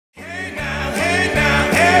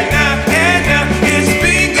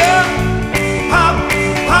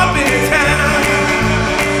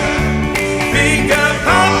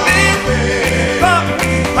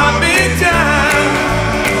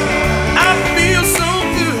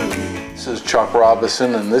Chuck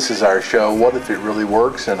Robinson, and this is our show, What If It Really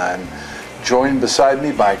Works? And I'm joined beside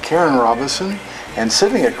me by Karen Robinson, and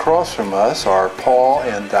sitting across from us are Paul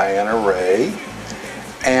and Diana Ray.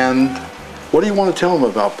 And what do you want to tell them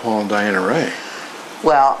about Paul and Diana Ray?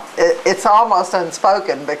 Well, it's almost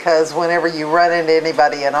unspoken, because whenever you run into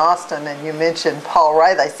anybody in Austin and you mention Paul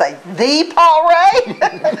Ray, they say, "The Paul Ray?"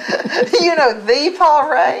 You know, the Paul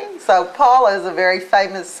Ray? So Paul is a very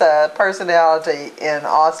famous personality in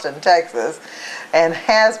Austin, Texas, and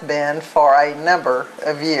has been for a number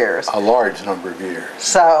of years. A large number of years.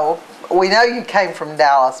 So we know you came from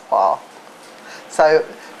Dallas, Paul. So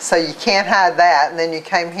you can't hide that. And then you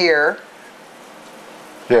came here.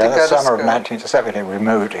 Yeah, in the summer of 1970 we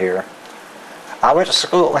moved here. I went to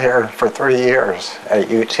school here for 3 years at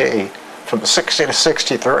UT, from 60 to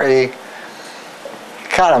 63.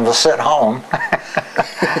 Kind of was sent home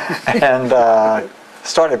and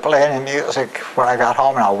started playing music when I got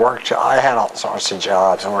home, and I had all sorts of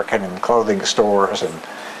jobs, working in clothing stores and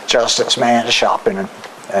Justice Man shopping,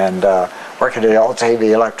 and working at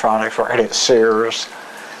LTV Electronics, working at Sears,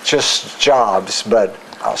 just jobs, but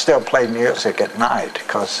I still played music at night,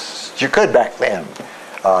 because you could back then.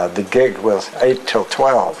 The gig was 8 till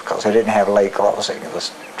 12, because they didn't have late closing. It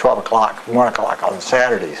was 12 o'clock, 1 o'clock on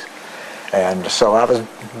Saturdays. And so I was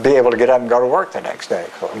be able to get up and go to work the next day,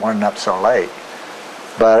 because I wasn't up so late.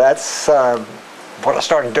 But that's what I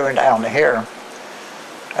started doing down here,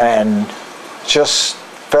 and just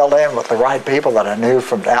fell in with the right people that I knew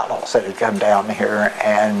from Dallas that had come down here,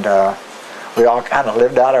 and we all kind of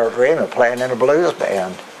lived out our dream of playing in a blues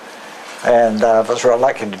band. And I was real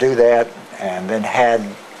lucky to do that, and then had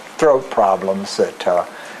throat problems that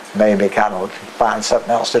made me kind of find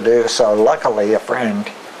something else to do. So luckily a friend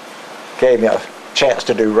gave me a chance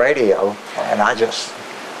to do radio, and I just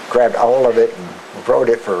grabbed all of it and wrote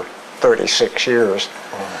it for 36 years,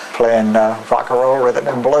 playing rock and roll, rhythm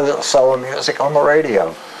and blues, soul music on the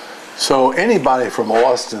radio. So anybody from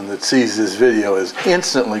Austin that sees this video is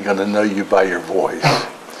instantly going to know you by your voice.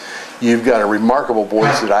 You've got a remarkable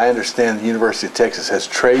voice that I understand the University of Texas has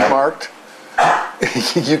trademarked.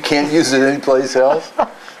 You can't use it anyplace else.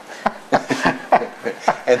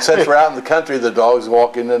 And since we're out in the country, the dogs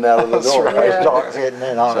walk in and out of the door. That's right. Yeah. Dogs getting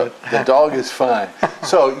in on it. The dog is fine.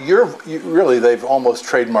 So really, they've almost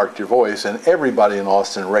trademarked your voice, and everybody in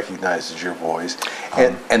Austin recognizes your voice.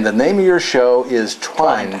 And the name of your show is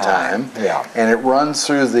Twine Time. Yeah. And it runs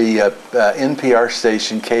through the NPR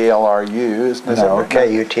station KLRU, isn't it? No,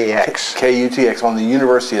 KUTX. KUTX on the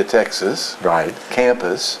University of Texas. Right.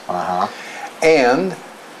 Campus. Uh-huh. And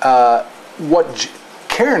what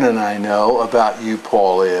Karen and I know about you,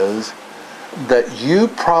 Paul, is that you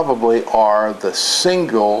probably are the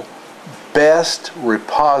single best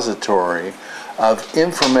repository of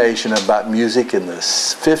information about music in the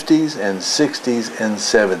 50s and 60s and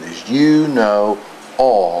 70s. You know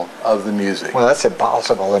all of the music. Well, that's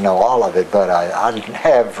impossible to know all of it, but I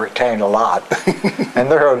have retained a lot. And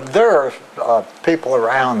there are people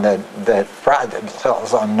around that pride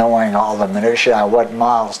themselves on knowing all the minutiae, what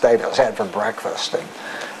Miles Davis had for breakfast,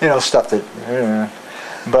 and stuff that.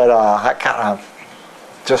 But I kind of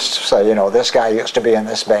just say, this guy used to be in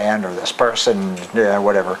this band, or this person,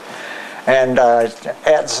 whatever, and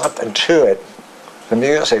add something to it, the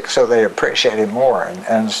music, so they appreciate it more.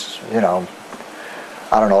 And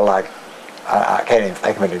I don't know, like, I can't even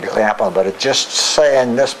think of an example, but it's just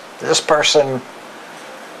saying this person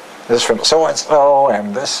is from so-and-so,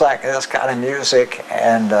 and this kind of music,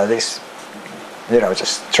 and these,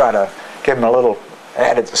 just try to give them a little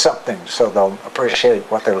added to something so they'll appreciate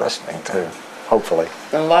what they're listening to, hopefully.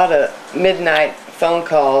 A lot of midnight phone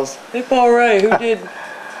calls. Hey, Paul Ray, who did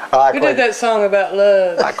that song about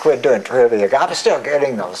love? I quit doing trivia. I'm still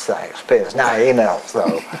getting those things. It's not emails,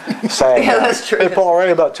 though, saying, yeah, that's true. Hey, Paul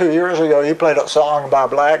Ray, about 2 years ago, you played a song by a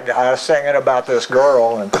black guy singing about this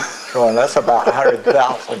girl, and going, that's about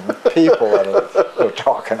 100,000 people that we're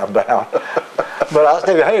talking about. But I was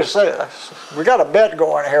thinking, hey, we got a bet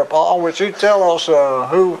going here, Paul. Would you tell us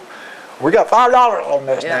who? We got $5 on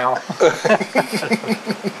this now.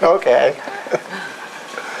 Okay.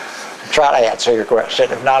 Try to answer your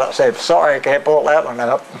question. If not, I'll say, sorry, I can't pull that one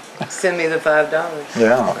up. Send me the $5.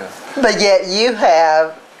 Yeah. But yet you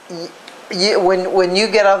have, when you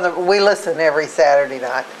get on we listen every Saturday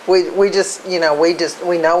night. We just,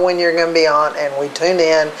 we know when you're going to be on, and we tune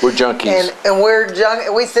in. We're junkies. And we're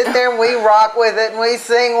we sit there and we rock with it and we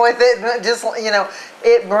sing with it, and just,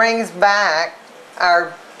 it brings back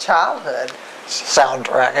our childhood.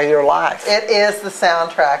 Soundtrack of your life. It is the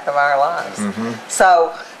soundtrack of our lives. Mm-hmm.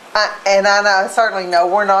 So And I certainly know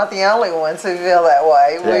we're not the only ones who feel that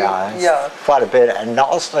way. Yeah, quite a bit. And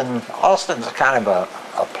Austin's kind of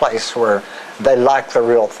a place where they like the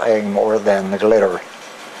real thing more than the glitter,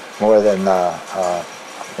 more than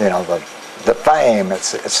you know, the fame.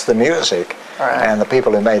 It's the music and the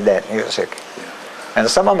people who made that music. And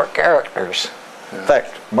some of them are characters. In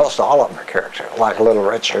fact, most all of them are characters, like Little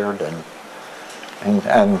Richard and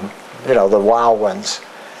you know, the wild ones.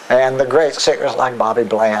 And the great singers like Bobby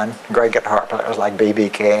Bland, great guitar players like B.B.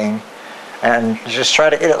 King, and just try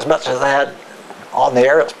to get as much of that on the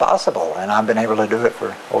air as possible. And I've been able to do it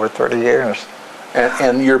for over 30 years.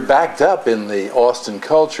 And you're backed up in the Austin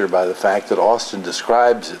culture by the fact that Austin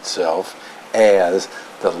describes itself as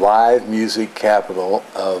the live music capital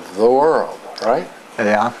of the world, right?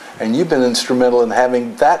 Yeah. And you've been instrumental in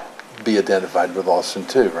having that be identified with Austin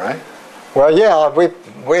too, right? Well, yeah,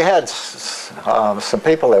 we had some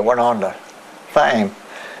people that went on to fame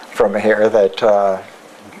from here that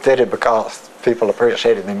did it because people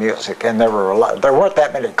appreciated the music, and there weren't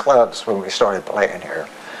that many clubs when we started playing here,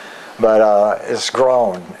 but it's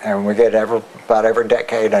grown, and we get about every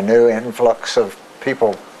decade a new influx of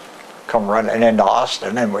people come running into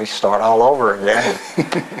Austin, and we start all over again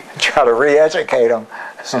and try to re-educate them.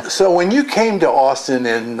 So when you came to Austin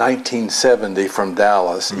in 1970 from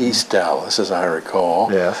Dallas, East Dallas, as I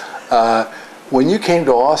recall, yes. When you came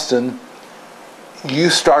to Austin, you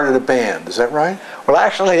started a band, is that right? Well,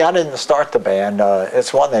 actually, I didn't start the band.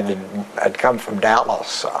 It's one that had come from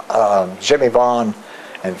Dallas. Jimmy Vaughn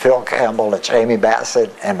and Phil Campbell and Jamie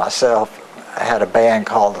Bassett and myself had a band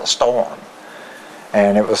called The Storm.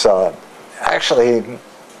 And it was actually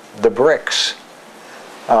the Bricks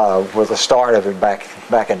were the start of it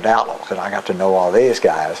back in Dallas, and I got to know all these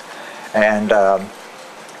guys. And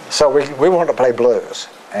so we wanted to play blues,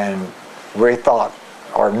 and we thought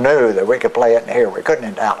or knew that we could play it in here. We couldn't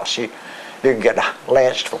in Dallas. You can get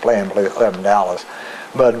lynched for playing blues in Dallas.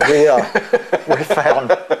 But we found,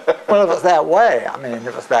 well, it was that way. I mean,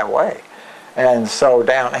 it was that way. And so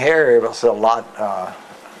down here, it was a lot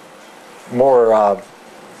more,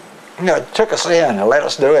 you know, it took us in and let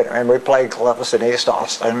us do it. And we played clubs in East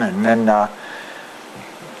Austin. And then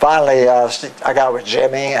finally, I got with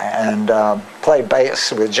Jimmy and played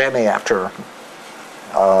bass with Jimmy after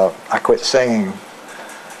I quit singing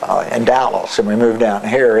in Dallas. And we moved down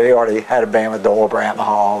here. He already had a band with Doyle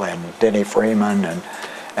Bramhall and Denny Freeman.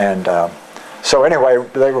 And so anyway,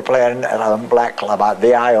 they were playing at a black club,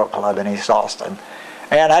 the IO Club in East Austin.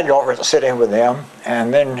 And I'd go over to sit in with them.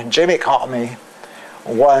 And then Jimmy called me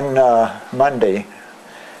one Monday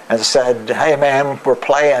and said, "Hey man, we're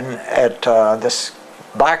playing at this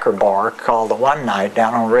biker bar called the One Night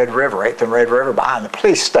down on Red River, 8th and Red River, behind the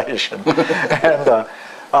police station." And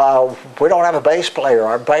we don't have a bass player.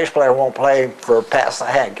 Our bass player won't play for past the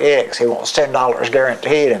hat gigs. He wants $10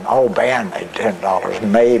 guaranteed, and the whole band made $10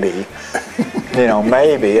 maybe. You know,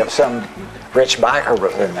 maybe if some rich biker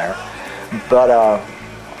was in there. But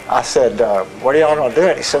I said, "What are y'all gonna do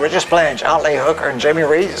it?" He said, "We're just playing John Lee Hooker and Jimmy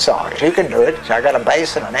Reed songs. You can do it. I got a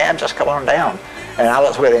bass and an amp, just come on down." And I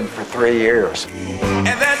was with him for 3 years. And